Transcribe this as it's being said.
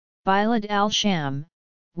Bilad al-Sham,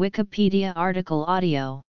 Wikipedia article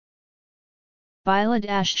audio. Bilad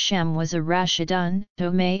ash-Sham was a Rashidun,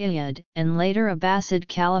 Umayyad, and later Abbasid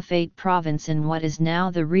Caliphate province in what is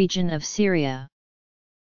now the region of Syria.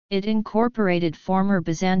 It incorporated former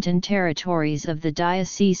Byzantine territories of the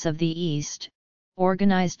Diocese of the East,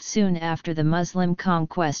 organized soon after the Muslim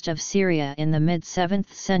conquest of Syria in the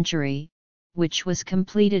mid-7th century, which was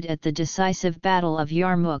completed at the decisive Battle of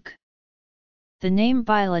Yarmouk. The name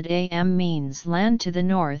Bilad am means land to the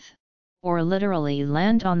north, or literally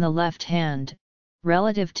land on the left hand,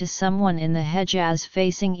 relative to someone in the Hejaz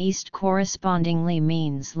facing east correspondingly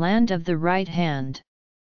means land of the right hand.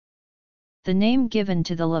 The name given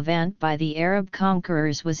to the Levant by the Arab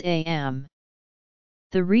conquerors was Am.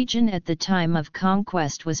 The region at the time of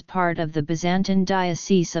conquest was part of the Byzantine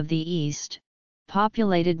Diocese of the East,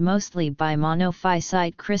 populated mostly by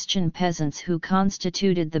Monophysite Christian peasants who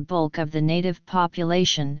constituted the bulk of the native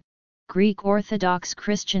population, Greek Orthodox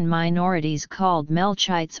Christian minorities called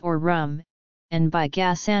Melchites or Rum, and by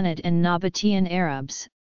Ghassanid and Nabatean Arabs,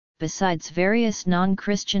 besides various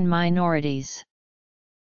non-Christian minorities.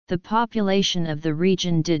 The population of the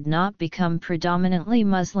region did not become predominantly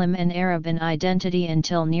Muslim and Arab in identity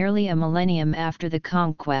until nearly a millennium after the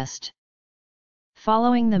conquest.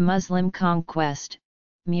 Following the Muslim conquest,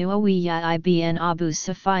 Muawiyah ibn Abu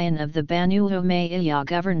Sufyan of the Banu Umayyah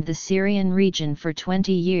governed the Syrian region for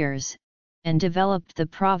 20 years, and developed the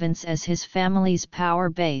province as his family's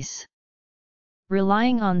power base.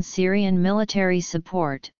 Relying on Syrian military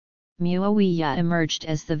support, Muawiyah emerged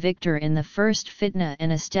as the victor in the first fitna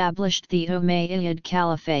and established the Umayyad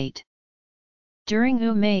Caliphate. During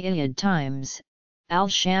Umayyad times,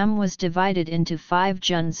 Al-Sham was divided into 5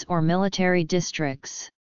 junds or military districts.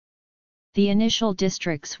 The initial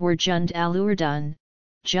districts were Jund al-Urdun,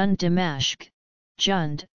 Jund Damashq,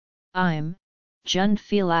 Jund, Im, Jund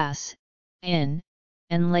Filas, In,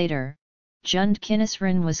 and later, Jund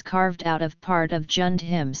Kinisran was carved out of part of Jund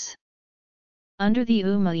Hims. Under the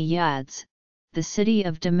Umayyads, the city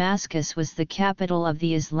of Damascus was the capital of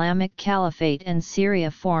the Islamic Caliphate and Syria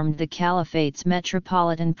formed the Caliphate's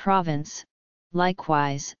metropolitan province.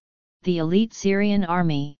 Likewise, the elite Syrian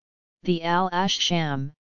army, the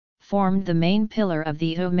Al-Ash-Sham, formed the main pillar of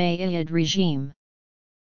the Umayyad regime.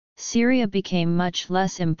 Syria became much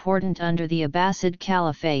less important under the Abbasid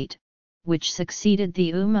Caliphate, which succeeded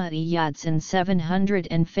the Umayyads in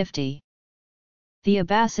 750. The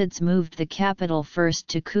Abbasids moved the capital first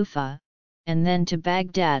to Kufa, and then to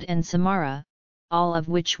Baghdad and Samarra, all of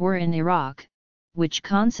which were in Iraq, which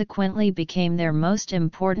consequently became their most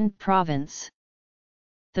important province.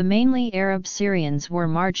 The mainly Arab Syrians were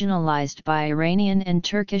marginalized by Iranian and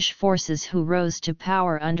Turkish forces who rose to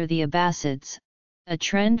power under the Abbasids, a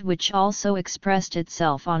trend which also expressed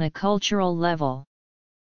itself on a cultural level.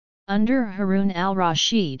 Under Harun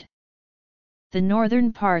al-Rashid, the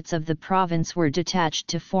northern parts of the province were detached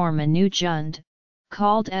to form a new jund,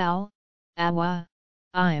 called Al-Awa,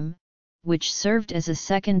 Im, which served as a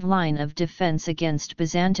second line of defense against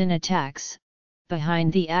Byzantine attacks,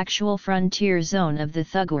 behind the actual frontier zone of the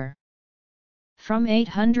Thughur. From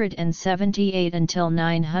 878 until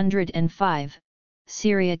 905,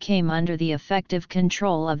 Syria came under the effective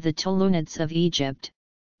control of the Tulunids of Egypt,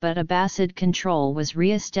 but Abbasid control was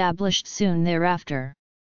re-established soon thereafter.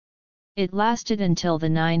 It lasted until the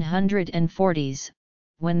 940s,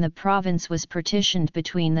 when the province was partitioned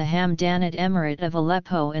between the Hamdanid Emirate of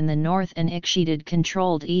Aleppo in the north and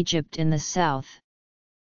Ikhshidid-controlled Egypt in the south.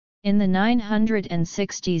 In the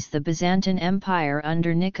 960s the Byzantine Empire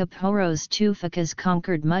under Nicephorus Tufakas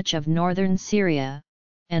conquered much of northern Syria,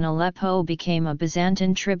 and Aleppo became a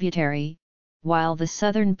Byzantine tributary, while the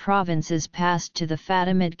southern provinces passed to the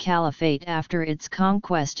Fatimid Caliphate after its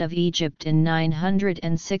conquest of Egypt in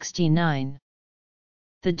 969.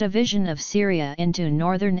 The division of Syria into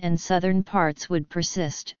northern and southern parts would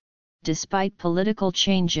persist, despite political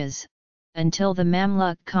changes, until the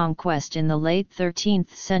Mamluk conquest in the late 13th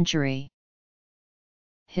century.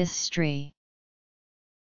 History.